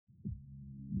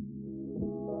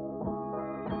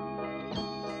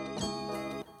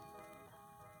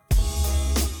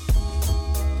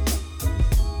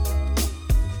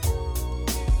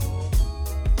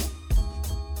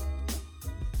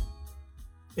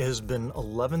It has been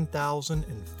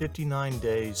 11,059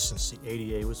 days since the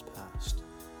ADA was passed,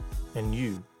 and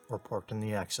you are parked in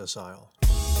the access aisle.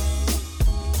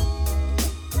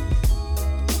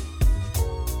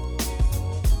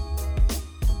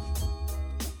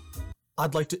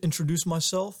 I'd like to introduce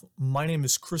myself. My name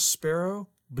is Chris Sparrow,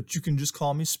 but you can just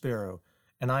call me Sparrow,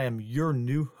 and I am your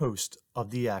new host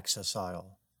of the Access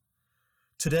Aisle.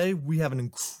 Today, we have an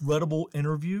incredible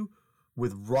interview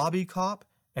with Robbie Kopp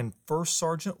and First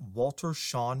Sergeant Walter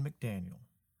Shawn McDaniel.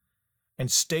 And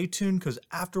stay tuned, because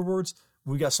afterwards,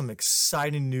 we got some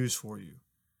exciting news for you.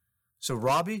 So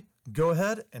Robbie, go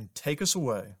ahead and take us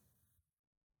away.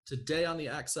 Today on the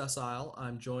Access Aisle,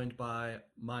 I'm joined by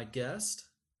my guest,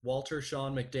 Walter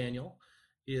Shawn McDaniel.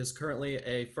 He is currently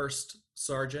a first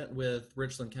sergeant with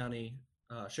Richland County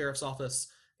Sheriff's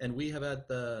Office, and we have had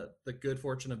the good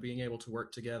fortune of being able to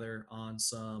work together on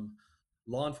some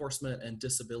law enforcement and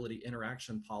disability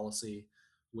interaction policy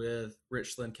with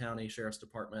Richland County Sheriff's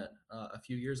Department a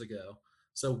few years ago.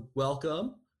 So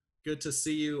welcome. Good to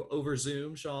see you over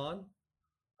Zoom, Shawn.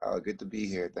 Good to be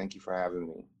here. Thank you for having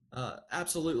me.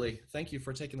 Absolutely. Thank you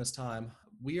for taking this time.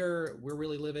 We're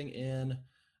really living in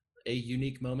a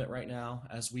unique moment right now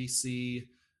as we see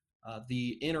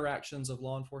the interactions of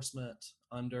law enforcement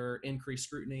under increased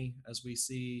scrutiny, as we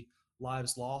see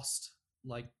lives lost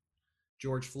like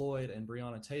George Floyd and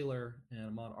Breonna Taylor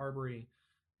and Ahmaud Arbery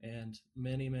and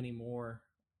many, many more,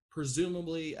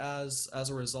 presumably as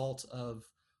a result of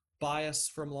bias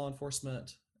from law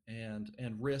enforcement and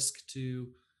risk to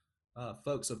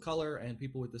folks of color and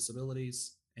people with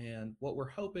disabilities. And what we're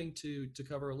hoping to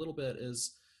cover a little bit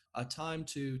is a time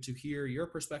to hear your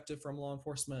perspective from law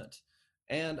enforcement,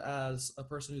 and as a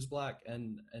person who's Black,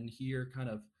 and hear kind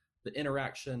of the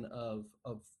interaction of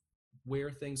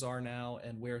where things are now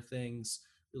and where things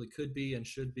really could be and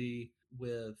should be,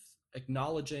 with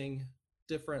acknowledging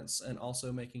difference and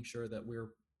also making sure that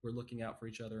we're looking out for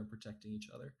each other and protecting each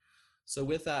other. So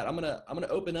with that, I'm gonna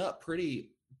open up pretty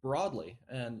broadly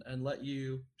and let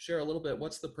you share a little bit.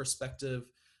 What's the perspective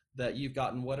that you've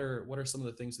gotten? What are some of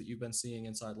the things that you've been seeing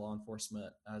inside law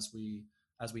enforcement as we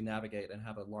navigate and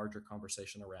have a larger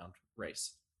conversation around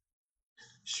race?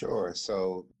 Sure.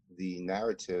 So the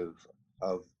narrative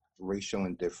of racial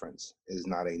indifference is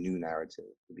not a new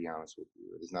narrative, to be honest with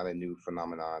you. It is not a new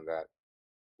phenomenon that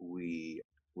we're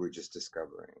just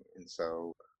discovering. And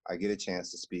so I get a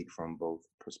chance to speak from both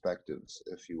perspectives,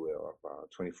 if you will, of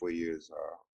 24 years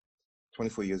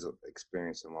of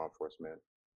experience in law enforcement,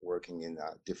 working in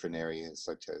different areas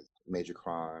such as major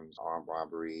crimes, armed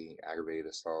robbery, aggravated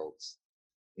assaults.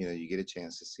 You know, you get a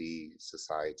chance to see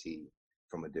society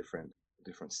from a different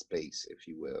space, if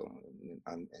you will,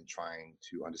 and trying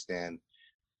to understand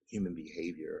human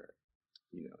behavior.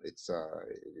 You know, it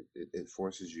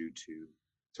forces you to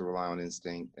rely on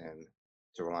instinct and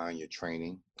to rely on your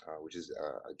training, which is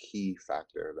a key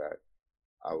factor that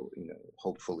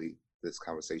hopefully this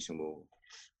conversation will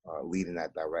lead in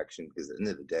that direction, because at the end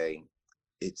of the day,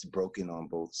 it's broken on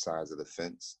both sides of the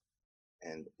fence.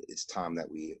 And it's time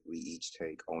that we each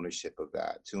take ownership of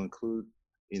that, to include,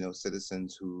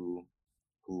 citizens who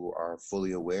are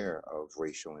fully aware of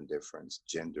racial indifference,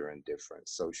 gender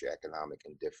indifference, socioeconomic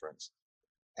indifference,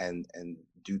 and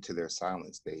due to their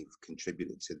silence, they've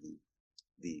contributed to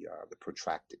the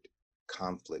protracted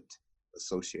conflict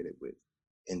associated with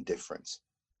indifference.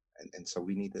 And so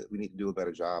we need to do a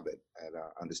better job at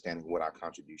understanding what our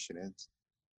contribution is.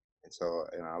 And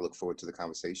I look forward to the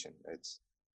conversation.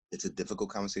 It's a difficult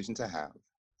conversation to have.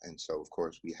 And so, of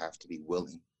course, we have to be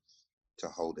willing to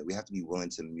hold it. We have to be willing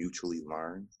to mutually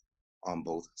learn on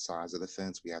both sides of the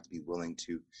fence. We have to be willing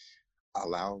to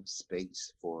allow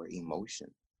space for emotion.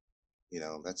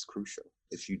 That's crucial.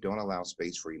 If you don't allow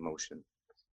space for emotion,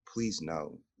 please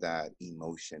know that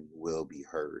emotion will be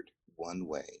heard one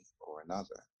way or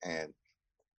another. And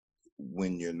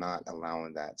when you're not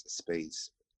allowing that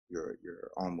space, you're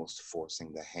almost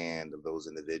forcing the hand of those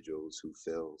individuals who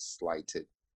feel slighted.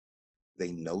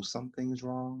 They know something's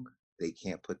wrong. They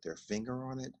can't put their finger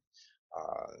on it.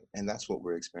 And that's what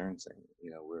we're experiencing.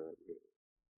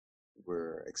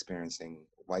 We're experiencing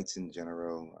whites in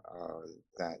general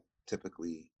that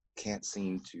typically can't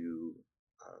seem to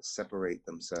separate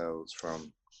themselves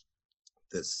from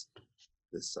this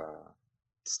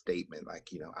statement,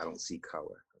 like, I don't see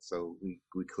color. So we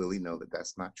clearly know that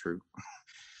that's not true.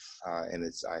 And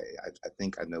I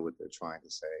think I know what they're trying to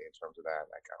say in terms of that.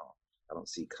 Like, I don't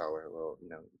see color. Well,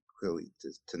 clearly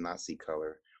to not see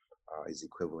color is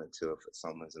equivalent to, if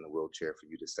someone's in a wheelchair, for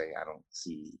you to say, I don't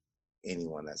see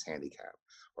anyone that's handicapped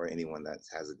or anyone that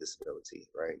has a disability,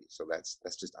 right? So that's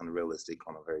just unrealistic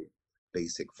on a very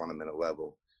basic fundamental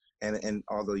level. And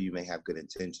although you may have good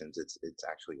intentions, it's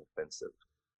actually offensive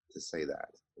to say that.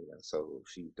 So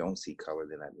if you don't see color,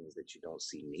 then that means that you don't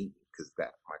see me, because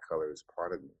that my color is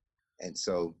part of me. And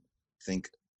so I think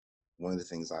one of the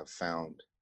things I've found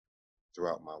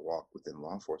throughout my walk within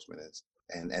law enforcement is,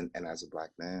 and as a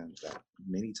black man, that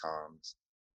many times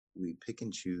we pick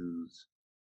and choose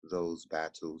those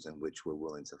battles in which we're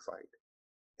willing to fight.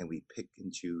 And we pick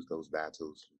and choose those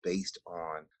battles based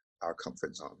on our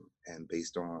comfort zone and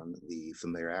based on the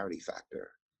familiarity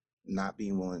factor, not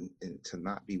being willing to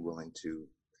not be willing to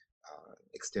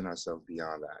extend ourselves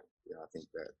beyond that. I think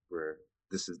that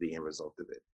this is the end result of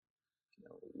it.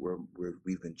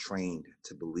 We've been trained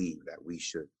to believe that we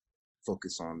should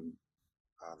focus on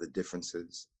the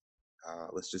differences.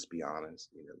 Let's just be honest.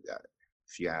 That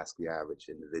if you ask the average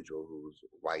individual who's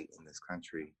white in this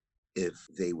country, if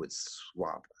they would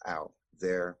swap out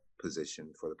their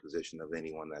position for the position of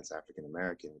anyone that's African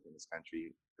American in this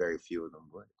country, very few of them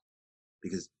would,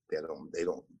 because they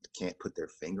can't put their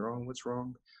finger on what's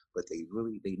wrong, but they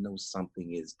know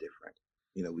something is different.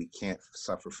 We can't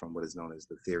suffer from what is known as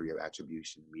the theory of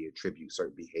attribution. We attribute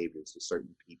certain behaviors to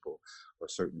certain people or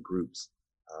certain groups,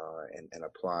 and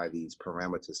apply these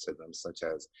parameters to them, such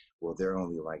as, well, they're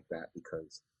only like that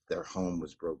because their home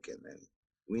was broken. And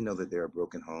we know that there are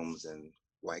broken homes in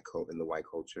the white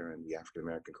culture and the African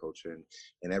American culture, and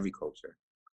in every culture,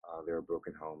 there are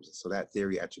broken homes. So that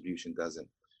theory attribution doesn't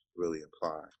really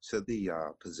apply to the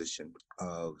position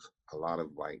of a lot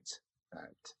of whites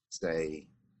that say,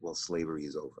 well, slavery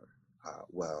is over.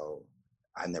 Well,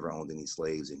 I never owned any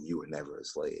slaves and you were never a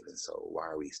slave. And so why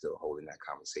are we still holding that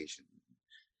conversation?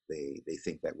 They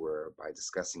think that by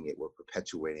discussing it, we're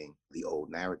perpetuating the old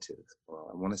narrative. Well,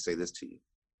 I want to say this to you.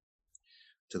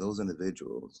 To those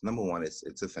individuals, number one,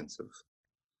 it's offensive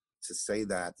to say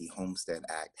that the Homestead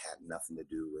Act had nothing to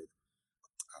do with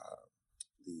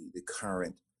the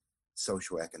current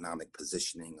socioeconomic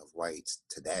positioning of whites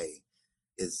today.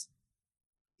 Is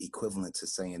equivalent to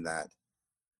saying that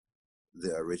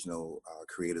the original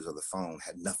creators of the phone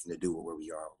had nothing to do with where we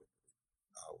are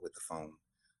with the phone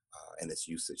and its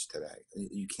usage today.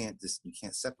 You can't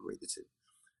separate the two.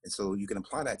 And so you can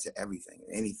apply that to everything,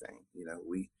 anything.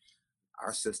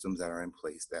 Our systems that are in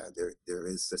place, that there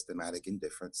is systematic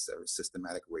indifference, there is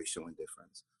systematic racial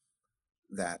indifference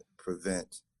that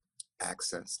prevent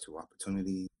access to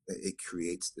opportunity. It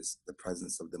creates the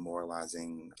presence of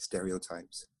demoralizing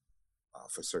stereotypes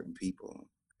for certain people.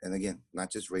 And again,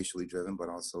 not just racially driven, but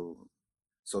also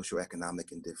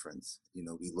socioeconomic indifference.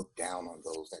 We look down on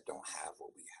those that don't have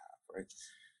what we have, right?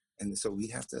 And so we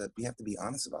have to be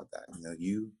honest about that.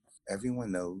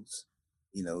 Everyone knows,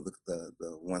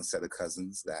 the one set of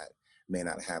cousins that may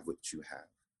not have what you have,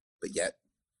 but yet,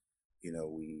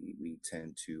 we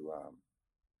tend to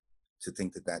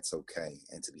think that that's okay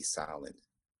and to be silent.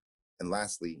 And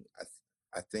lastly,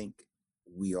 I think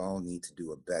we all need to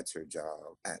do a better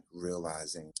job at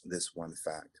realizing this one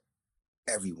fact.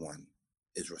 Everyone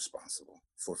is responsible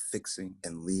for fixing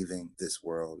and leaving this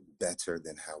world better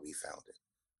than how we found it.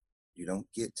 You don't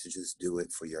get to just do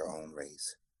it for your own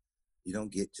race. You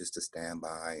don't get just to stand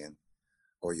by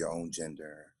or your own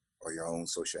gender or your own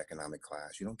socioeconomic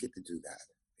class. You don't get to do that.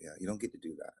 Yeah, you don't get to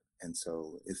do that. And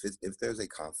so if there's a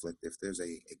conflict, if there's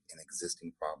an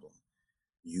existing problem,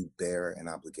 you bear an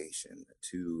obligation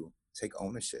to take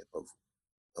ownership of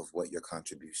what your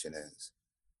contribution is,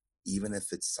 even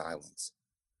if it's silence.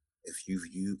 If you've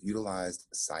utilized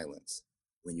silence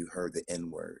when you heard the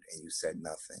N-word and you said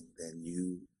nothing, then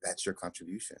that's your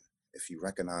contribution. If you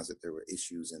recognize that there were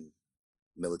issues in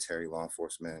military, law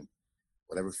enforcement,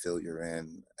 whatever field you're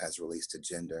in as it relates to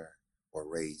gender or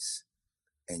race,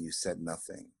 and you said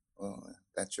nothing, well,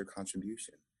 that's your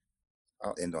contribution.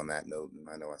 I'll end on that note, and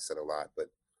I know I said a lot, but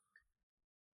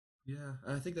yeah,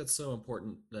 I think that's so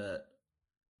important that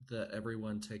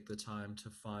everyone take the time to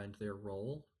find their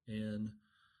role in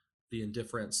the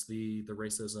indifference, the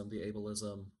racism, the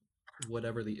ableism,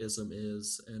 whatever the ism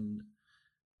is, and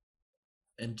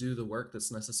do the work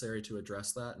that's necessary to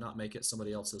address that, not make it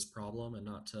somebody else's problem, and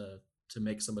not to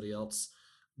make somebody else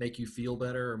make you feel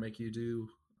better or make you do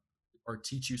or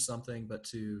teach you something, but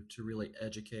to really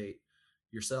educate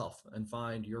yourself and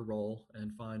find your role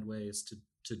and find ways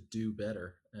to do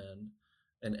better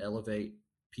and elevate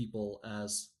people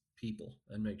as people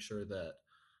and make sure that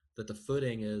the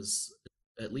footing is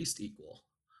at least equal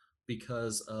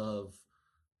because of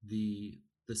the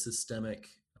systemic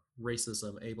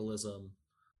racism, ableism,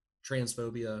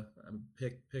 transphobia.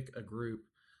 Pick a group.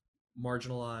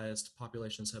 Marginalized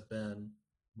populations have been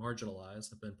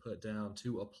marginalized, have been put down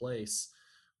to a place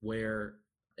where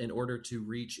in order to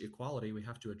reach equality, we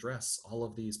have to address all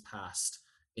of these past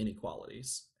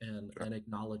inequalities and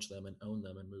acknowledge them and own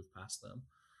them and move past them.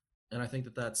 And I think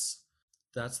that's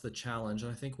the challenge.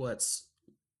 And I think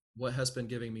what has been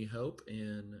giving me hope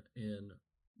in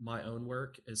my own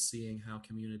work is seeing how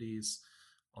communities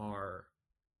are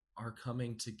are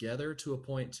coming together to a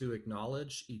point to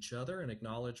acknowledge each other and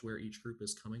acknowledge where each group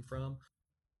is coming from.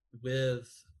 With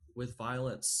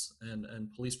violence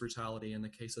and police brutality in the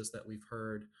cases that we've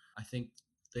heard, I think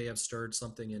they have stirred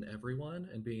something in everyone,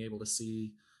 and being able to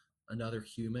see another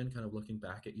human kind of looking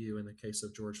back at you in the case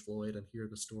of George Floyd and hear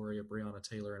the story of Breonna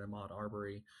Taylor and Ahmaud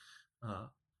Arbery. uh,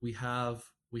 we have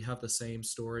we have the same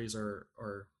stories, or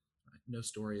no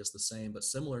story is the same, but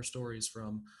similar stories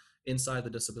from inside the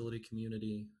disability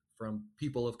community, from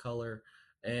people of color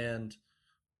and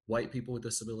white people with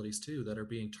disabilities too, that are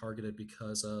being targeted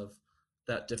because of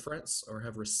that difference, or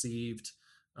have received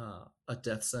a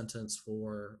death sentence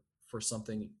for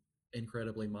something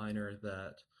incredibly minor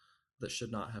that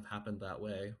should not have happened that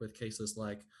way. With cases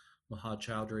like Mahad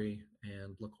Chowdhury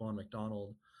and Laquan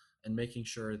McDonald, and making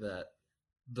sure that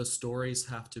the stories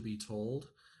have to be told,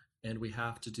 and we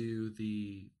have to do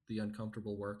the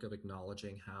uncomfortable work of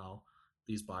acknowledging how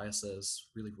these biases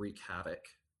really wreak havoc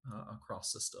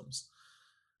across systems.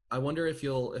 I wonder if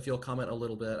you'll comment a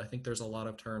little bit. I think there's a lot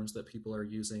of terms that people are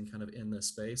using kind of in this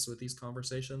space with these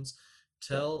conversations.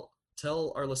 Sure.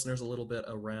 Tell our listeners a little bit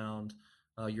around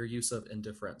your use of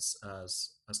indifference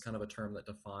as kind of a term that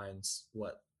defines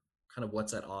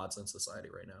what's at odds in society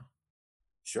right now.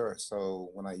 Sure. So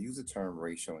when I use the term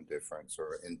racial indifference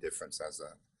or indifference as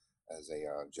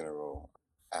a general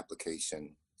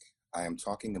application, I am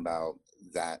talking about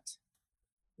that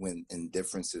when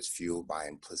indifference is fueled by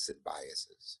implicit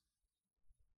biases,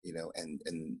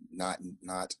 and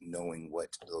not knowing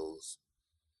what those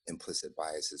implicit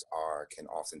biases are can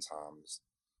oftentimes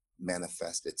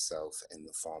manifest itself in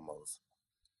the form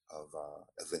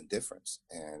of indifference,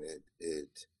 and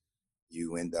it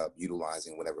you end up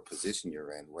utilizing whatever position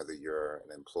you're in, whether you're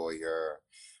an employer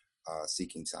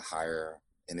seeking to hire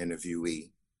an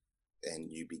interviewee, and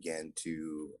you begin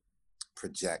to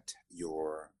project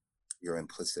your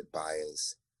implicit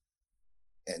bias,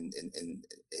 and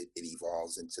it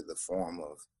evolves into the form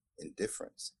of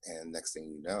indifference. And next thing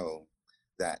you know,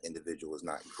 that individual is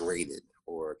not graded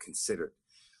or considered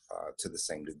to the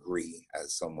same degree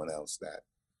as someone else that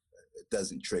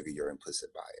doesn't trigger your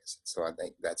implicit bias. So I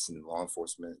think that's in law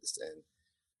enforcement. And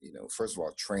first of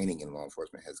all, training in law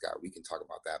enforcement we can talk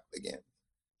about that again.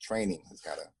 Training has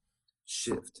got to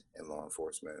shift in law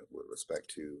enforcement with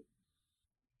respect to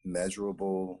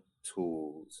measurable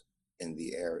tools in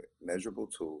the area, measurable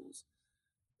tools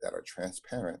that are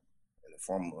transparent in the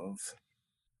form of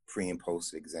pre and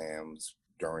post exams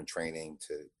during training,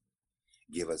 to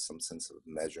give us some sense of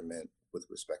measurement with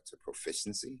respect to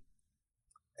proficiency,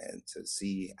 and to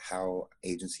see how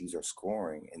agencies are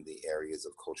scoring in the areas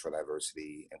of cultural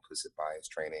diversity, implicit bias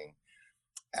training,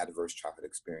 adverse childhood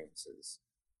experiences,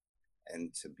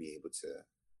 and to be able to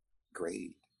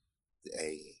grade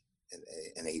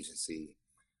an agency.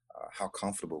 How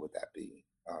comfortable would that be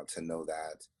to know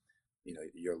that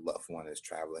your loved one is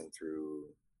traveling through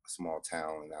a small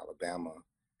town in Alabama,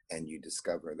 and you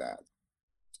discover that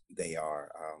they are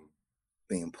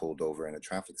being pulled over in a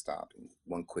traffic stop. And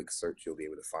one quick search, you'll be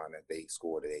able to find that they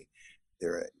scored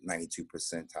they're at 92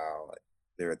 percentile.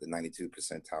 They're at the 92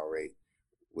 percentile rate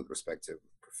with respect to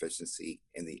proficiency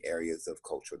in the areas of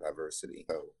cultural diversity.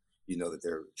 So you know that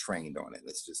they're trained on it.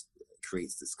 It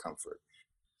creates discomfort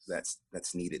that's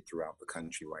needed throughout the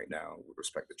country right now with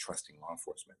respect to trusting law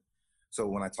enforcement. So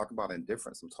when I talk about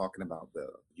indifference, I'm talking about the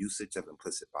usage of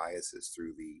implicit biases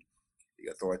through the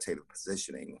authoritative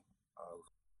positioning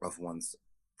of one's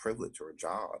privilege or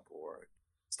job or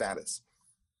status.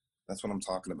 That's what I'm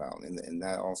talking about. And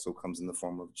that also comes in the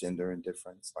form of gender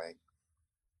indifference. Like,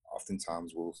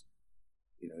 oftentimes you're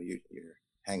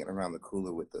hanging around the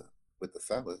cooler with the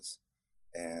fellas,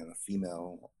 and a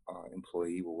female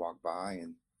employee will walk by,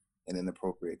 and an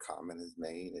inappropriate comment is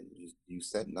made, and you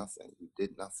said nothing, you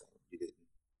did nothing, you didn't,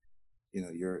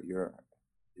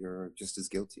 you're just as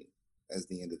guilty as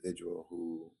the individual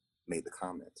who made the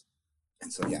comment.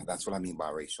 And so, yeah, that's what I mean by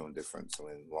racial indifference.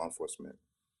 When law enforcement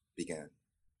began,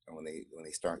 and when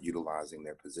they start utilizing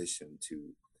their position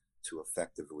to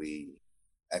effectively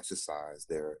exercise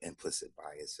their implicit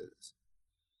biases,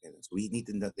 and so they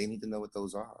need to know what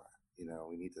those are.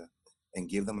 We need to, and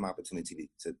give them an opportunity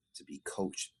to be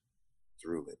coached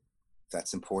through it.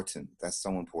 That's important. That's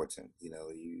so important. You're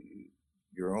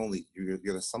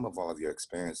the sum of all of your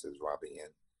experiences, Robbie.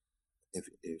 And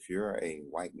if you're a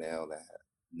white male that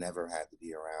never had to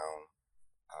be around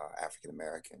African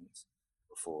Americans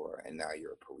before, and now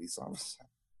you're a police officer,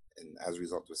 And as a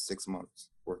result of 6 months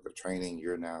worth of training,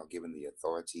 you're now given the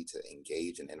authority to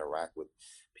engage and interact with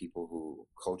people who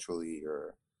culturally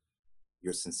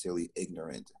you're sincerely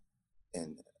ignorant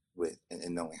and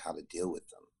and knowing how to deal with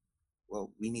them.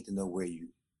 Well, we need to know where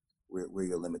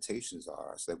your limitations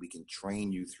are so that we can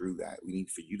train you through that. We need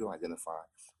for you to identify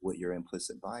what your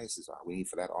implicit biases are. We need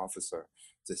for that officer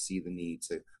to see the need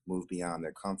to move beyond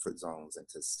their comfort zones and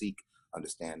to seek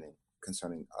understanding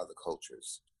concerning other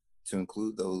cultures, to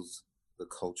include those the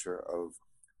culture of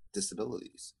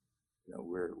disabilities.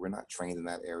 We're not trained in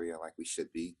that area like we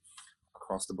should be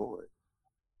across the board.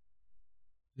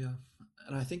 Yeah,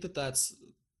 and I think that that's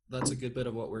a good bit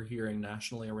of what we're hearing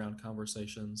nationally around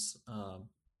conversations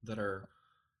that are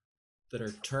that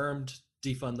are termed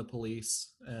defund the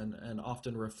police and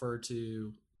often refer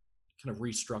to kind of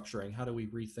restructuring. How do we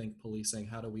rethink policing?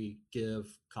 How do we give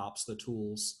cops the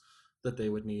tools that they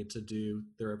would need to do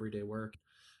their everyday work?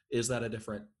 Is that a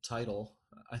different title?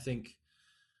 I think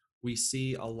we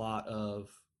see a lot of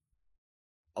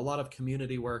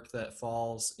community work that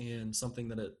falls in something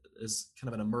that it is kind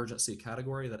of an emergency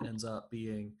category that ends up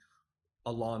being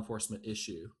a law enforcement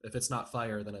issue. If it's not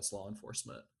fire, then it's law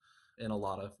enforcement in a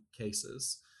lot of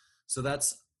cases. So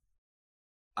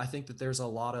I think that there's a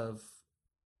lot of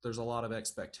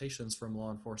expectations from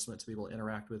law enforcement to be able to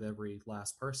interact with every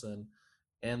last person,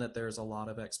 and that there's a lot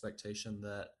of expectation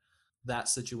that that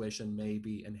situation may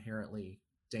be inherently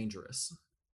dangerous,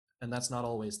 and that's not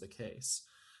always the case.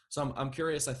 So I'm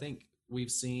curious. I think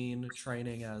we've seen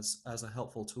training as a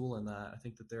helpful tool in that. I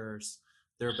think that there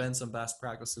have been some best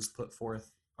practices put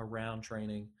forth around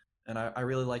training, and I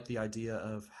really like the idea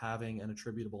of having an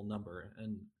attributable number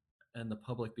and the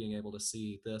public being able to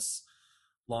see this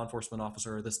law enforcement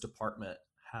officer or this department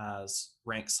has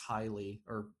ranks highly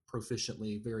or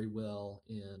proficiently very well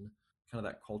in kind of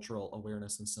that cultural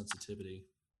awareness and sensitivity.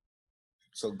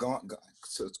 So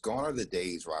so it's gone are the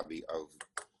days, Robbie, of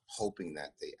hoping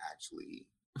that they actually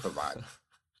provide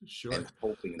Sure. and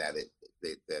hoping that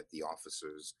that the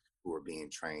officers who are being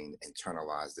trained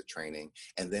internalize the training,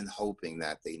 and then hoping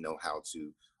that they know how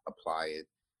to apply it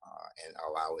and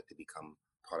allow it to become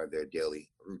part of their daily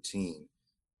routine.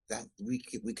 That we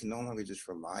can no longer just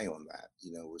rely on that.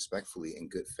 Respectfully, in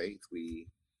good faith, you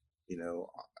know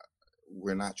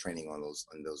we're not training on those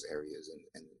in those areas,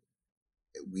 and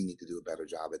we need to do a better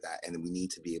job at that, and we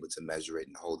need to be able to measure it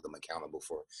and hold them accountable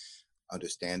for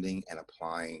understanding and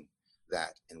applying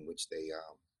that in which that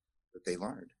they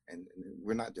learned. And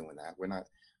we're not doing that. We're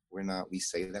not we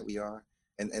say that we are.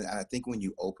 And I think when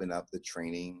you open up the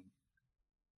training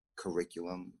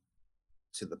curriculum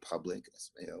to the public,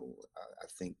 I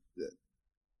think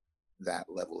that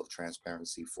level of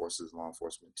transparency forces law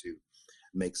enforcement to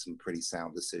make some pretty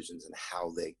sound decisions in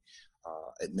how they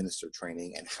administer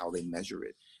training and how they measure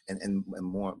it. And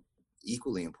more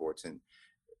equally important,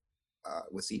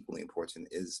 what's equally important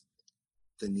is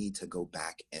the need to go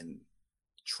back and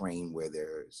train where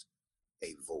there's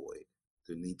a void.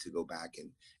 The need to go back,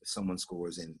 and if someone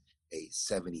scores in a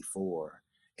 74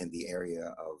 in the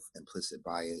area of implicit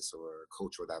bias or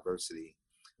cultural diversity,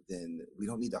 then we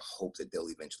don't need to hope that they'll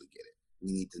eventually get it.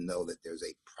 We need to know that there's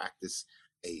a practice,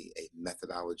 a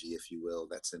methodology, if you will,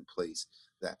 that's in place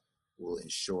that will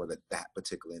ensure that that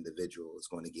particular individual is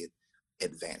going to get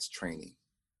advanced training,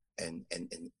 and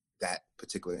that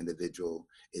particular individual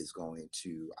is going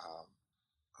to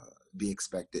be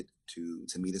expected to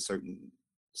meet a certain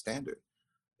standard.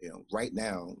 Right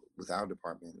now with our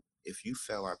department, if you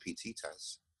fail our PT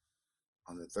test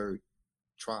on the third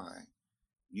try,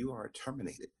 you are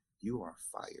terminated. You are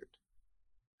fired.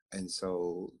 And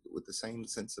so, with the same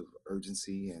sense of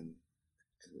urgency and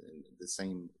the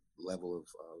same level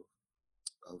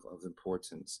of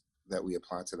importance that we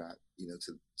apply to that,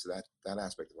 to that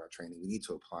aspect of our training, we need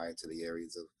to apply it to the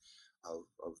areas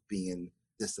of being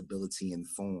disability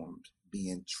informed,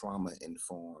 being trauma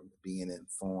informed, being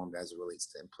informed as it relates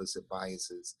to implicit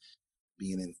biases,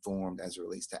 being informed as it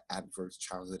relates to adverse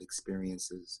childhood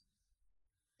experiences,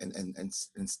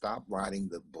 and stop riding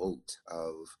the boat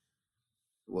of,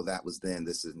 well, that was then,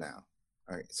 this is now.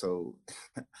 All right, so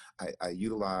I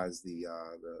utilize the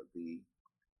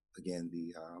again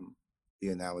the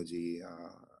analogy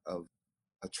of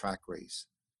a track race.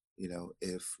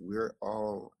 If we're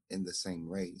all in the same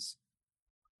race,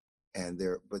 and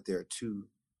there are two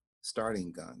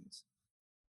starting guns,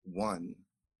 one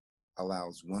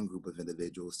allows one group of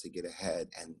individuals to get ahead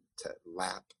and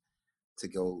to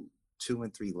go 2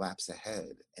 and 3 laps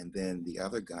ahead, and then the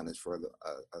other gun is for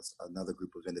another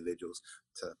group of individuals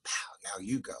to pow, now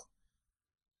you go.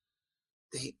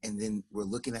 And then we're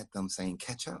looking at them saying,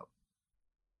 catch up.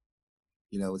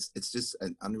 it's just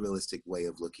an unrealistic way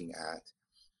of looking at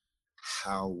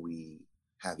how we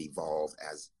have evolved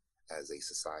as a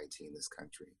society in this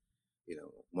country.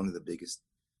 One of the biggest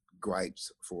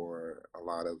gripes for a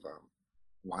lot of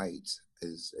whites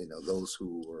is, those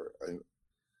who were,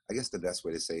 I guess the best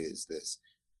way to say it is this: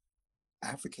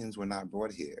 Africans were not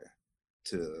brought here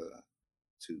to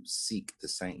seek the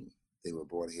same. They were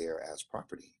brought here as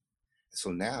property.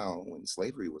 So now, when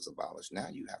slavery was abolished, now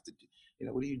you have to do,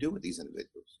 what do you do with these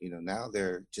individuals? Now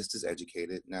they're just as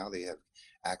educated. Now they have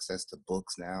access to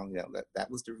books. Now, that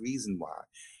was the reason why,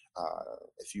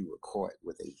 if you were caught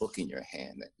with a book in your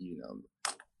hand, that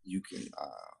you can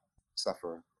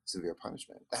suffer severe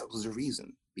punishment. That was the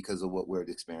reason, because of what we're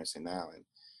experiencing now. And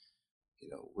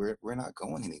we're not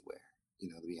going anywhere.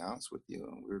 To be honest with you,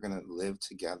 we're going to live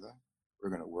together.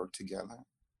 We're going to work together.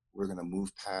 We're going to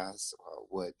move past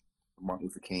what Martin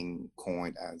Luther King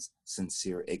coined as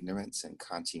sincere ignorance and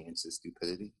conscientious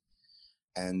stupidity.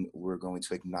 And we're going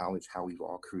to acknowledge how we've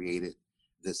all created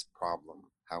this problem,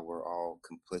 how we're all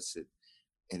complicit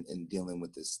in dealing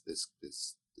with this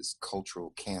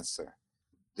cultural cancer.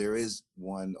 There is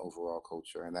one overall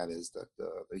culture, and that is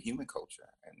the human culture.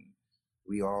 And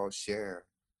we all share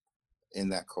in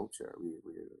that culture.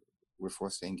 We're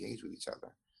forced to engage with each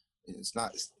other. And it's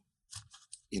not,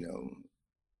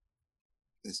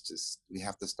 it's just, we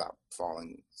have to stop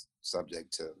falling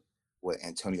subject to what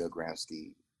Antonio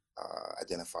Gramsci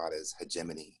identified as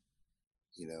hegemony,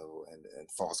 and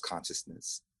false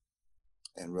consciousness,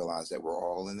 and realize that we're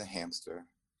all in the hamster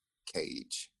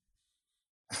cage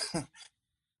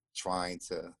trying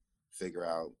to figure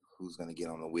out who's going to get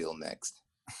on the wheel next.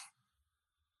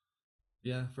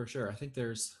 Yeah, for sure. I think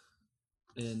there's,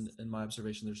 in my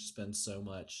observation, there's just been so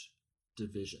much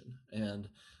division, and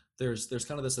there's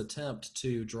kind of this attempt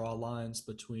to draw lines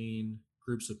between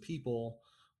groups of people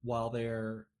while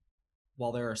there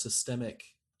are systemic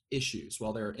issues,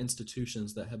 while there are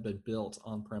institutions that have been built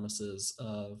on premises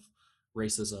of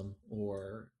racism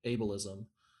or ableism.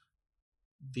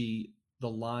 The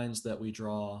lines that we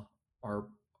draw are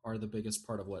the biggest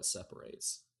part of what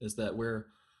separates, is that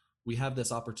we have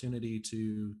this opportunity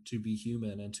to be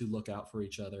human and to look out for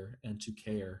each other and to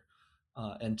care,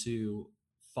 and to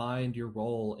find your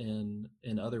role in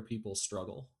other people's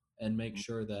struggle, and make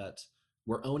sure that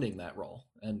we're owning that role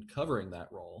and covering that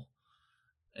role,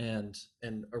 and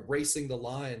erasing the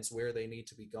lines where they need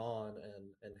to be gone,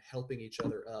 and helping each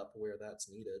other up where that's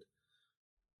needed.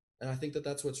 And I think that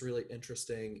that's what's really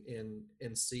interesting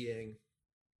in seeing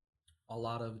a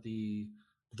lot of the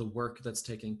work that's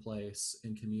taking place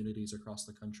in communities across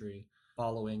the country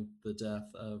following the death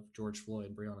of George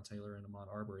Floyd, Breonna Taylor, and Ahmaud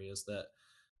Arbery, is that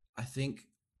I think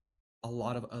a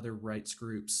lot of other rights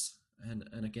groups, and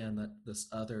again, that this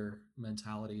other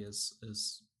mentality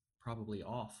is probably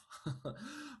off,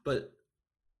 but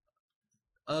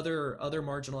other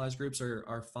marginalized groups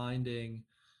are finding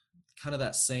kind of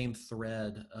that same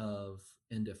thread of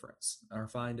indifference, are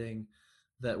finding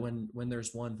that when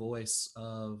there's one voice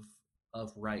of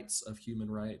rights, of human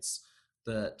rights,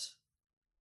 that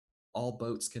all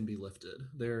boats can be lifted.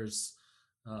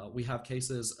 We have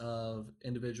cases of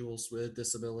individuals with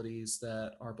disabilities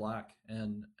that are Black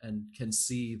and can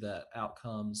see that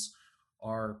outcomes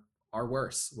are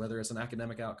worse, whether it's an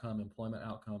academic outcome, employment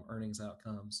outcome, earnings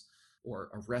outcomes,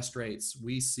 or arrest rates.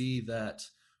 We see that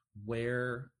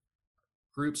where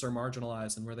groups are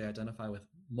marginalized and where they identify with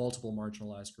multiple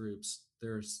marginalized groups,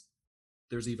 there's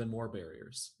even more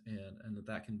barriers, and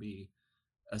that can be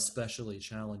especially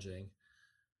challenging.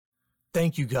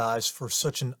 Thank you guys for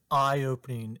such an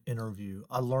eye-opening interview.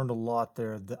 I learned a lot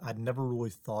there that I'd never really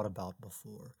thought about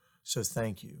before. So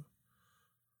thank you.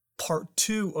 Part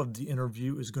 2 of the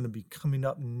interview is going to be coming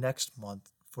up next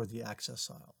month for the Access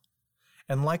Aisle.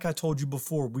 And like I told you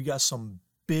before, we got some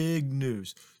big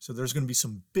news. So there's going to be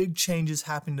some big changes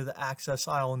happening to the Access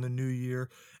Aisle in the new year,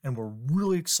 and we're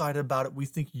really excited about it. We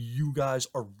think you guys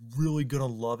are really going to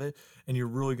love it, and you're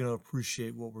really going to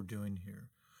appreciate what we're doing here.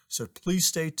 So please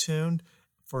stay tuned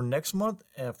for next month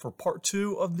for part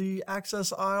 2 of the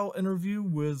Access Aisle interview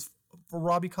for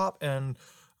Robbie Kopp and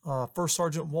First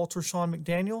Sergeant Walter Shawn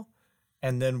McDaniel.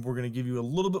 And then we're going to give you a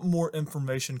little bit more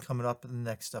information coming up in the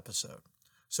next episode.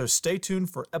 So stay tuned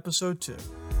for episode 2.